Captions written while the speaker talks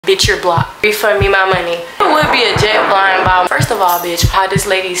Bitch, you're blocked. Refund me my money. It would be a jet flying by. First of all, bitch, how this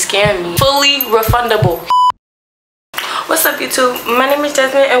lady scammed me. Fully refundable. What's up, YouTube? My name is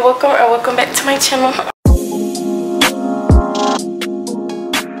Jazminnn and welcome back to my channel.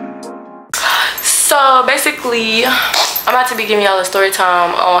 So basically, I'm about to be giving y'all a story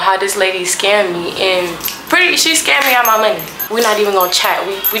time on how this lady scammed me, and she scammed me out my money. We're not even gonna chat.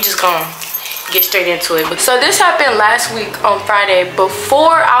 We just gonna get straight into it. So this happened last week on Friday.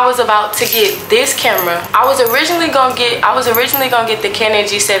 Before I was about to get this camera, I was originally gonna get the Canon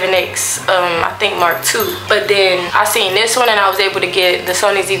G7X, I think Mark II. But then I seen this one and I was able to get the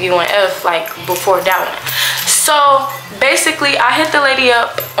Sony ZV-1F like before that one. So basically, I hit the lady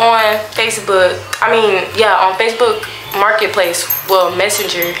up on Facebook. On Facebook Marketplace, well,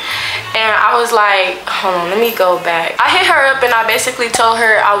 Messenger. And I was like, hold on, let me go back. I hit her up and I basically told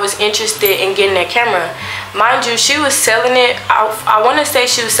her I was interested in getting that camera. Mind you, she was selling it, I want to say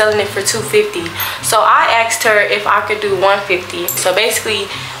she was selling it for $250. So I asked her if I could do $150. So basically,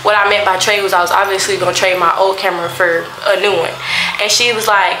 what I meant by trade was I was obviously going to trade my old camera for a new one. And she was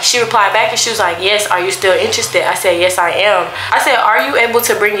like, she replied back and she was like, yes, are you still interested? I said, yes, I am. I said, are you able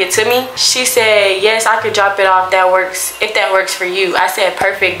to bring it to me? She said, yes, I could drop it off if that works for you. I said,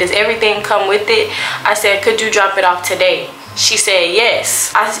 perfect. Does everything come with it? I said, could you drop it off today? She said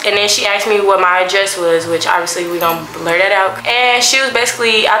yes. And then she asked me what my address was, which obviously we're gonna blur that out. And she was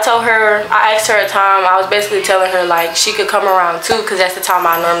basically, I asked her a time. I was basically telling her like she could come around too, because that's the time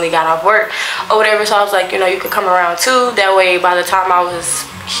I normally got off work or whatever. So I was like, you know, you could come around too. That way by the time I was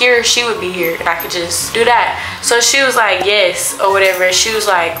here, she would be here and I could just do that. So she was like yes or whatever. She was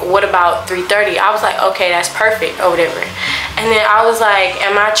like, what about 3:30? I was like, okay, that's perfect or whatever. And then I was like,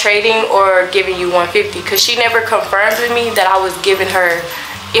 am I trading or giving you $150? Because she never confirmed with me that I was giving her,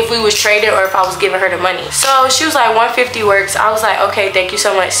 if we was trading or if I was giving her the money. So she was like, $150 works. I was like, okay, thank you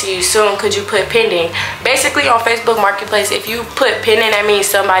so much, see you soon. Could you put pending? Basically on Facebook Marketplace, if you put pending, that means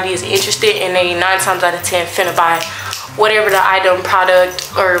somebody is interested and they 9 times out of 10 finna buy whatever the item,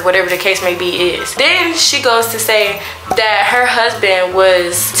 product, or whatever the case may be is. Then she goes to say that her husband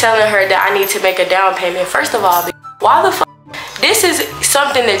was telling her that I need to make a down payment. First of all, why the fuck? This is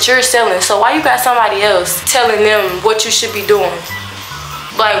something that you're selling, so why you got somebody else telling them what you should be doing?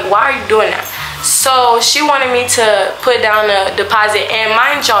 Like, why are you doing that? So she wanted me to put down a deposit, and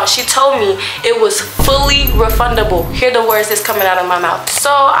mind y'all, she told me it was fully refundable. Hear the words that's coming out of my mouth. So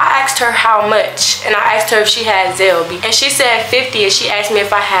I asked her how much, and I asked her if she had Zelle, and she said 50, and she asked me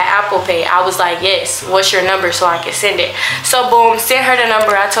if I had Apple Pay. I was like, yes, what's your number so I can send it? So boom, sent her the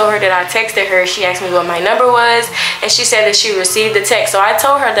number. I told her that I texted her. She asked me what my number was, and she said that she received the text. So I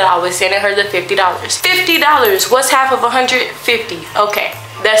told her that I was sending her the $50. $50, what's half of 150? Okay,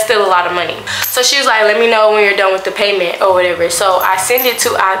 that's still a lot of money. So she was like, let me know when you're done with the payment or whatever. So I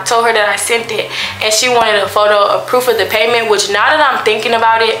told her that I sent it, and she wanted a photo of proof of the payment, which now that I'm thinking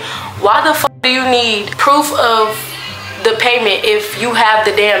about it, why the fuck do you need proof of the payment if you have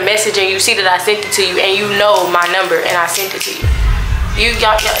the damn message and you see that I sent it to you and you know my number and I sent it to you?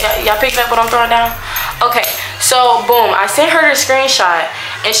 Y'all picking up what I'm throwing down? Okay, so boom, I sent her the screenshot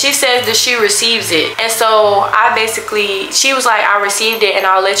and she says that she receives it. And so she was like, I received it and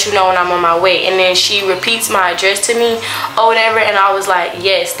I'll let you know when I'm on my way. And then she repeats my address to me or whatever, and I was like,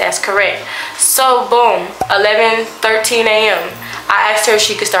 yes, that's correct. So boom, 11:13 a.m. I asked her if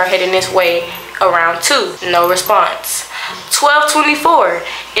she could start heading this way around 2. No response. 12:24,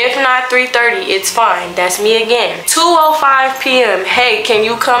 if not 3:30, it's fine. That's me again. 2:05 p.m. hey, can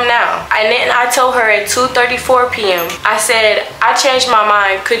you come now? And then I told her at 2:34 p.m. I said, I changed my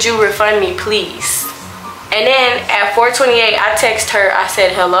mind, could you refund me please? And then at 4:28 I text her, I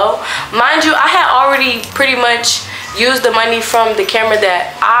said hello. Mind you, I had already pretty much used the money from the camera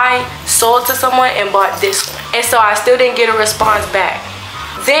that I sold to someone and bought this one, and so I still didn't get a response back.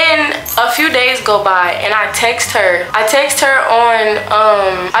 Then a few days go by and I text her. I text her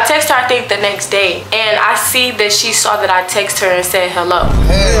I think the next day, and I see that she saw that I text her and said hello.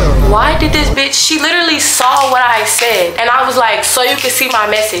 Why did this bitch, she literally saw what I said, and I was like, so you can see my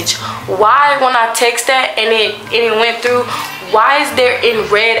message. Why when I text that and it went through, why is there in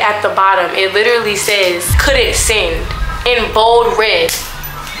red at the bottom, it literally says couldn't send in bold red?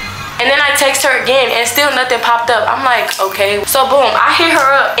 And then I text her again and still nothing popped up. I'm like, okay. So boom, I hit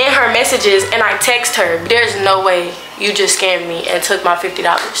her up in her messages and I text her, there's no way you just scammed me and took my $50.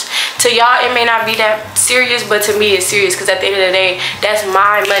 To y'all, it may not be that serious, but to me it's serious, because at the end of the day, that's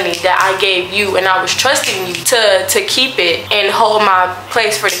my money that I gave you, and I was trusting you to keep it and hold my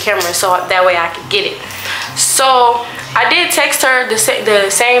place for the camera so that way I could get it. So I did text her the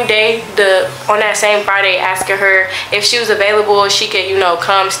same day, on that same Friday, asking her if she was available, she could, you know,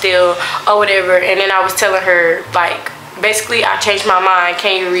 come still or whatever. And then I was telling her, like, basically, I changed my mind,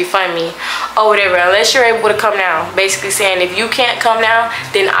 can you refund me or whatever, unless you're able to come now. Basically saying, if you can't come now,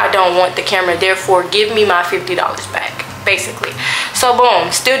 then I don't want the camera, therefore give me my $50 back, basically. So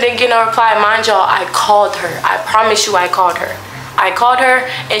boom, still didn't get no reply. Mind y'all, I called her. I promise you I called her. I called her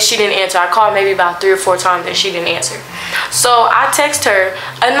and she didn't answer. I called maybe about 3 or 4 times and she didn't answer. So I text her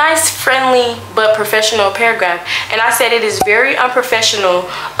a nice, friendly, but professional paragraph, and I said, it is very unprofessional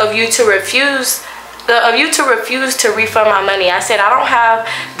of you to refuse to refund my money. I said, I don't have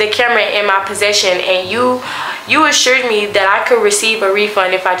the camera in my possession, and you assured me that I could receive a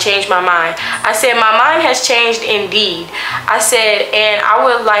refund if I change my mind. I said, my mind has changed indeed. I said, and I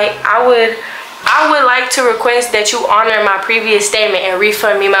would like to request that you honor my previous statement and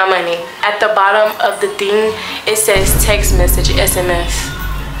refund me my money. At the bottom of the thing, it says text message SMS.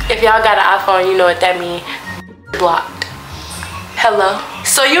 If y'all got an iPhone, you know what that means. Blocked. Hello?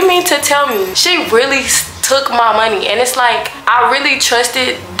 So you mean to tell me she really took my money? And it's like, I really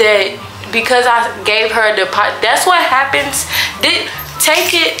trusted that because I gave her a deposit. That's what happens.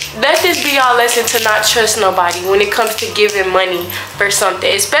 Let this be y'all lesson to not trust nobody when it comes to giving money for something,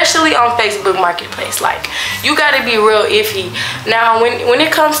 especially on Facebook Marketplace. Like, you gotta be real iffy. Now, when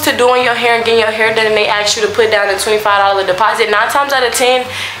it comes to doing your hair and getting your hair done, and they ask you to put down a $25 deposit, 9 times out of 10,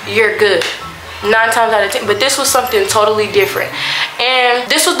 you're good. 9 times out of 10. But this was something totally different, and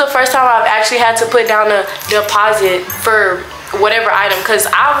this was the first time I've actually had to put down a deposit for whatever item, because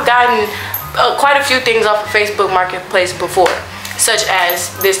I've gotten quite a few things off of Facebook Marketplace before, such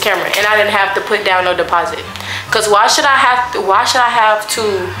as this camera, and I didn't have to put down no deposit. Because why should I have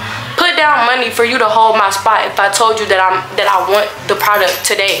to put down money for you to hold my spot if I told you that I want the product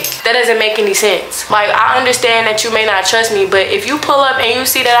today? That doesn't make any sense. Like, I understand that you may not trust me, but if you pull up and you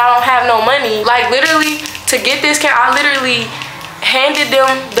see that I don't have no money, like, literally, to get this camera, I literally handed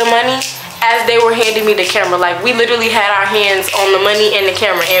them the money as they were handing me the camera. Like, we literally had our hands on the money and the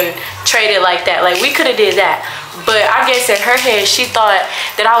camera and traded like that. Like, we could have did that, but I guess in her head she thought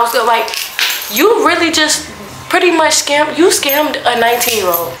that I was good. Like, you really just pretty much scammed a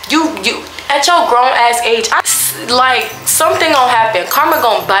 19-year-old. You at your grown ass age, like, something gonna happen. Karma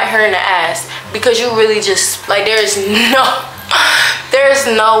gonna bite her in the ass, because you really just, like, there's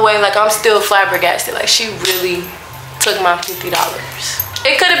no way. Like, I'm still flabbergasted. Like, she really took my $50.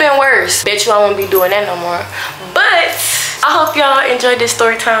 It could have been worse. Bet you I won't be doing that no more. But I hope y'all enjoyed this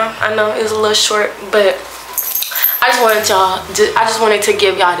story time. I know it was a little short, but I just wanted to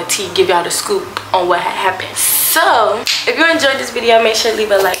give y'all the tea, give y'all the scoop on what had happened. So if you enjoyed this video, make sure to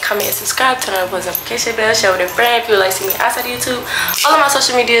leave a like, comment, and subscribe. Turn on the post notification bell, share with a friend if you would like to see me outside of YouTube. All of my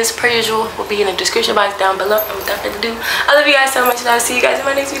social medias, per usual, will be in the description box down below. And without further ado, I love you guys so much, and I'll see you guys in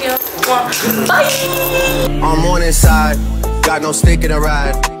my next video. Bye. On morning side, got no stick in a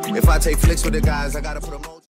ride. If I take flicks with the guys, I gotta put them on.